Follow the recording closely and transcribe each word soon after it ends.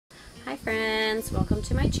Hi friends, welcome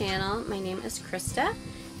to my channel. My name is Krista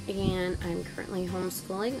and I'm currently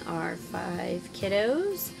homeschooling our 5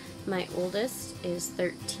 kiddos. My oldest is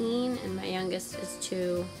 13 and my youngest is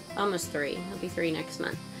 2, almost 3. He'll be 3 next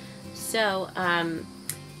month. So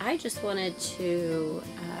I just wanted to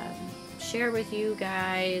share with you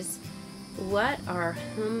guys what our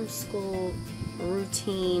homeschool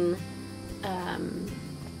routine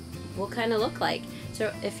will kind of look like.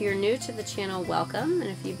 So if you're new to the channel, welcome, and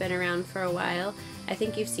if you've been around for a while, I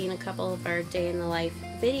think you've seen a couple of our day in the life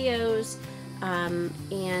videos,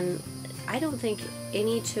 and I don't think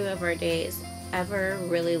any 2 of our days ever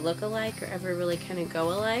really look alike or ever really kind of go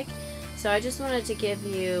alike. So I just wanted to give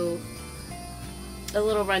you a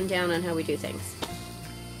little rundown on how we do things,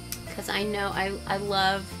 because I know I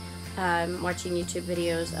love watching YouTube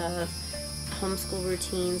videos of homeschool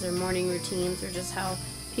routines or morning routines or just how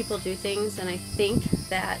people do things, and I think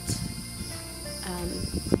that, to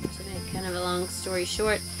make kind of a long story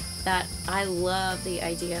short, that I love the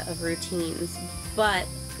idea of routines, but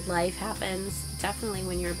life happens, definitely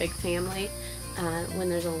when you're a big family, when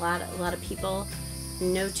there's a lot of people.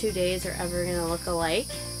 No 2 days are ever going to look alike,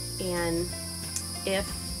 and if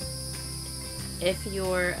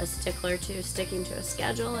you're a stickler to sticking to a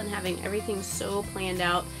schedule and having everything so planned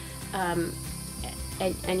out, and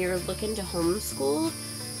you're looking to homeschool,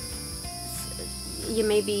 you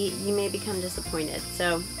may become disappointed.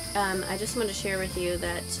 So I just want to share with you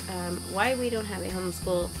that why we don't have a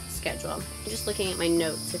homeschool schedule. I'm just looking at my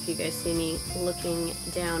notes if you guys see me looking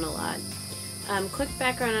down a lot. Quick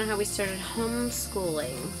background on how we started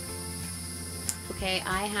homeschooling. Okay,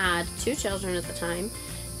 I had 2 children at the time.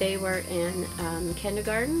 They were in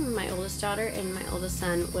kindergarten, my oldest daughter, and my oldest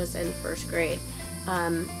son was in 1st grade.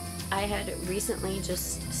 I had recently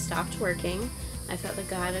just stopped working. I felt that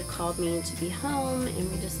God had called me to be home,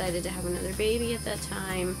 and we decided to have another baby at that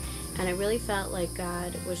time, and I really felt like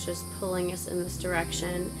God was just pulling us in this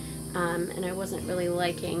direction, and I wasn't really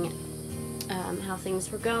liking how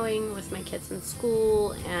things were going with my kids in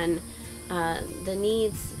school, and the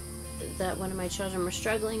needs that one of my children were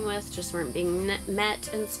struggling with just weren't being met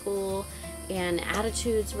in school, and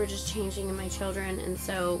attitudes were just changing in my children, and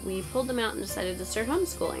so we pulled them out and decided to start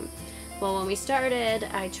homeschooling. Well, when we started,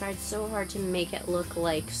 I tried so hard to make it look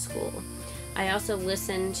like school. I also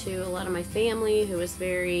listened to a lot of my family who was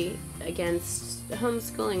very against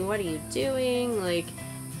homeschooling. What are you doing? Like,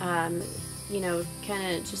 you know,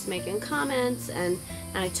 kind of just making comments, and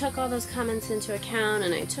I took all those comments into account,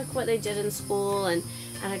 and I took what they did in school, and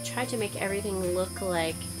I tried to make everything look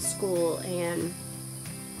like school, and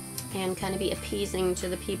kind of be appeasing to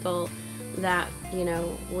the people that, you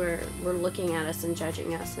know, were looking at us and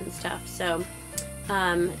judging us and stuff. So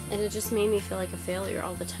and it just made me feel like a failure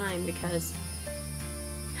all the time, because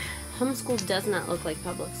homeschool does not look like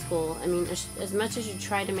public school. I mean, as much as you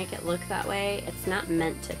try to make it look that way, it's not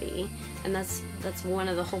meant to be, and that's one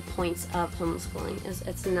of the whole points of homeschooling, is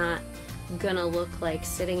it's not gonna look like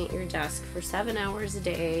sitting at your desk for 7 hours a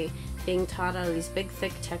day being taught out of these big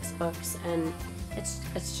thick textbooks, and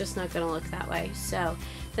it's just not gonna look that way. So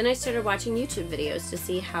then I started watching YouTube videos to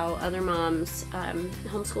see how other moms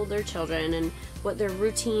homeschooled their children, and what their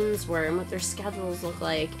routines were, and what their schedules look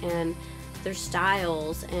like, and their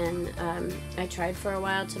styles, and I tried for a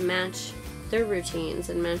while to match their routines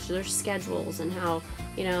and match their schedules, and how,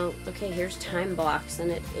 you know, okay, here's time blocks,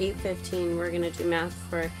 and at 8:15 we're gonna do math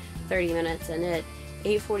for 30 minutes, and at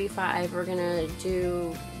 8:45 we're gonna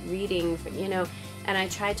do reading, for, you know, and I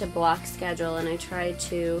tried to block schedule, and I tried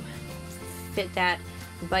to fit that.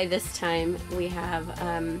 By this time we have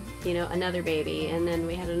you know, another baby, and then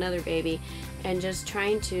we had another baby, and just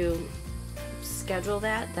trying to schedule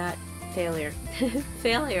that failure.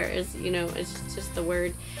 Failure is, you know, it's just the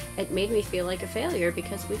word. It made me feel like a failure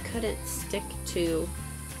because we couldn't stick to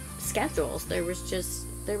schedules. There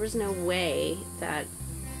was no way that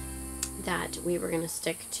we were going to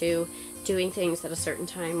stick to doing things at a certain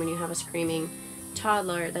time when you have a screaming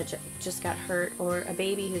toddler that just got hurt, or a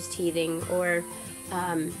baby who's teething, or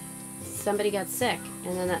somebody got sick,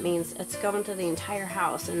 and then that means it's going to the entire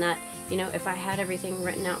house, and that, you know, if I had everything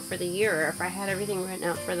written out for the year, or if I had everything written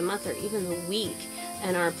out for the month, or even the week,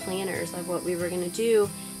 and our planners of what we were going to do,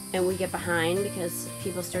 and we get behind because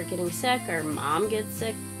people start getting sick, or mom gets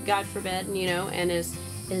sick, God forbid, you know, and is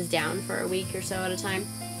down for a week or so at a time,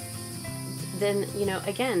 then, you know,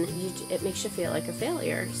 again, it makes you feel like a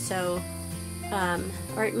failure. So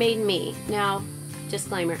or it made me. Now,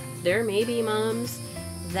 disclaimer, there may be moms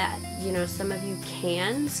that, you know, some of you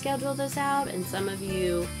can schedule this out, and some of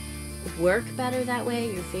you work better that way,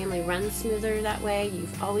 your family runs smoother that way,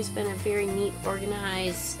 you've always been a very neat,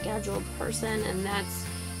 organized, scheduled person, and that's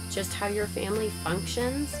just how your family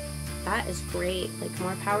functions, that is great. Like,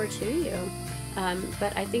 more power to you.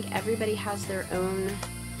 But I think everybody has their own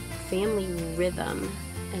family rhythm,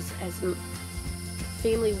 as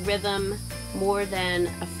family rhythm more than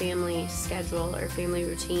a family schedule or family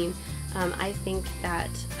routine. I think that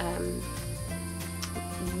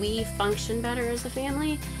we function better as a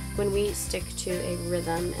family when we stick to a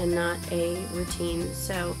rhythm and not a routine.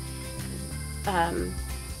 So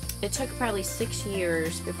it took probably 6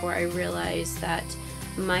 years before I realized that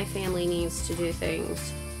my family needs to do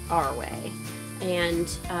things our way. And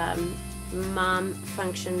Mom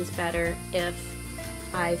functions better if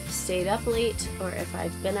I've stayed up late, or if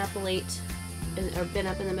I've been up late, or been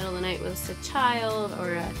up in the middle of the night with a sick child,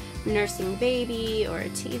 or a nursing baby, or a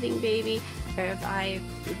teething baby, or if I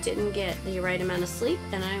didn't get the right amount of sleep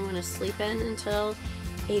and I want to sleep in until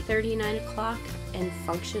 8:30, 9 o'clock and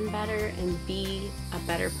function better and be a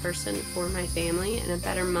better person for my family and a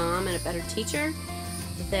better mom and a better teacher,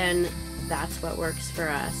 then that's what works for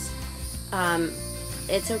us.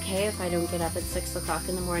 It's okay if I don't get up at 6 o'clock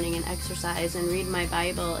in the morning and exercise and read my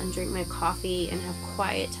Bible and drink my coffee and have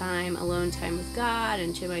quiet time, alone time with God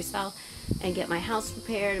and to myself, and get my house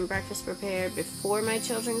prepared and breakfast prepared before my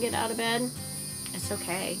children get out of bed. It's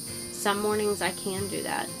okay. Some mornings I can do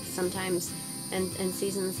that. Sometimes in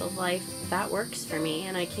seasons of life that works for me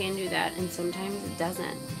and I can do that, and sometimes it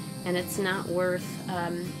doesn't. And it's not worth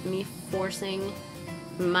me forcing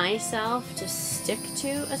myself to stick to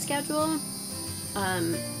a schedule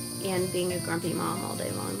and being a grumpy mom all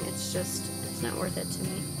day long. It's not worth it to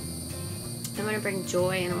me. I want to bring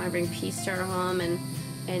joy and I want to bring peace to our home,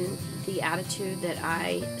 and the attitude that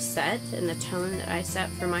I set and the tone that I set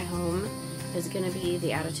for my home is going to be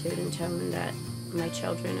the attitude and tone that my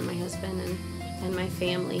children and my husband and my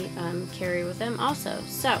family carry with them also.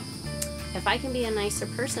 So if I can be a nicer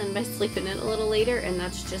person by sleeping in a little later, and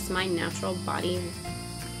that's just my natural body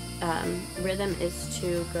rhythm is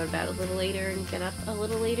to go to bed a little later and get up a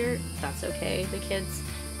little later, that's okay. The kids,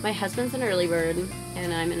 my husband's an early bird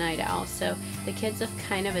and I'm a night owl, so the kids have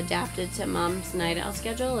kind of adapted to Mom's night owl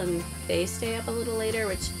schedule and they stay up a little later,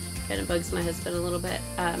 which kind of bugs my husband a little bit.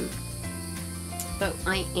 But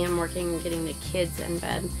I am working on getting the kids in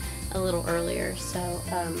bed a little earlier, so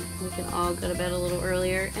we can all go to bed a little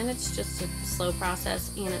earlier, and it's just a slow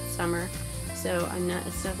process, and it's summer, so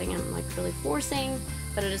it's nothing I'm like really forcing,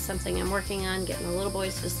 but it is something I'm working on, getting the little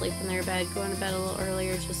boys to sleep in their bed, going to bed a little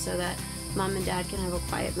earlier, just so that Mom and Dad can have a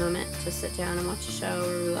quiet moment to sit down and watch a show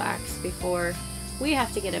or relax before we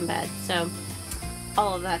have to get in bed. So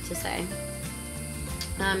all of that to say,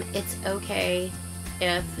 it's okay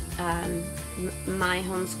if my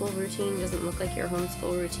homeschool routine doesn't look like your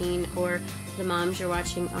homeschool routine, or the moms you're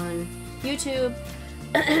watching on YouTube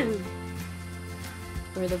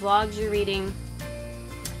or the vlogs you're reading.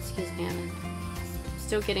 Excuse me, I'm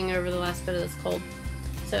still getting over the last bit of this cold.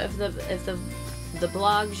 So if the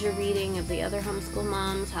blogs you're reading of the other homeschool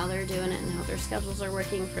moms, how they're doing it and how their schedules are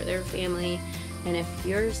working for their family, and if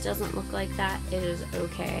yours doesn't look like that, it is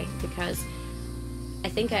okay, because I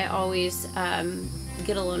think I always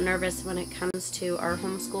get a little nervous when it comes to our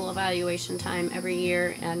homeschool evaluation time every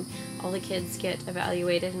year, and all the kids get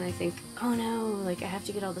evaluated, and I think, oh no, like I have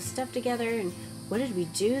to get all this stuff together, and what did we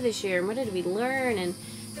do this year, and what did we learn,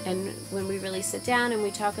 and when we really sit down and we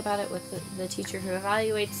talk about it with the teacher who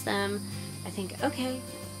evaluates them, I think, okay,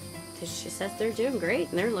 she says they're doing great,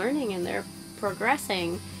 and they're learning, and they're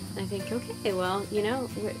progressing, and I think, okay, well, you know,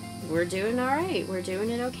 we're doing all right, we're doing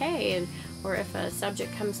it okay. And or if a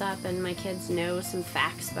subject comes up and my kids know some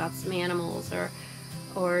facts about some animals,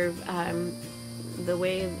 or the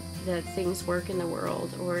way that things work in the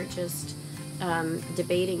world, or just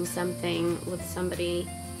debating something with somebody,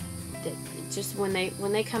 that just when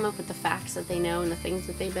they come up with the facts that they know and the things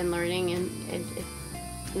that they've been learning, and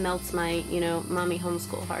it melts my, you know, mommy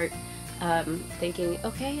homeschool heart, thinking,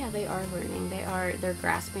 okay, yeah, they are learning, they're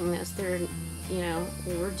grasping this, they're, you know,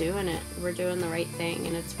 we're doing it, we're doing the right thing,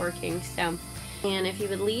 and it's working. So, and if you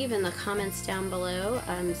would leave in the comments down below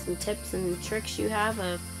some tips and tricks you have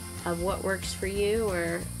of what works for you,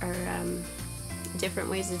 or different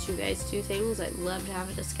ways that you guys do things, I'd love to have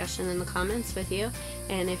a discussion in the comments with you.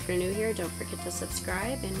 And if you're new here, don't forget to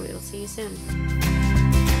subscribe, and we will see you soon.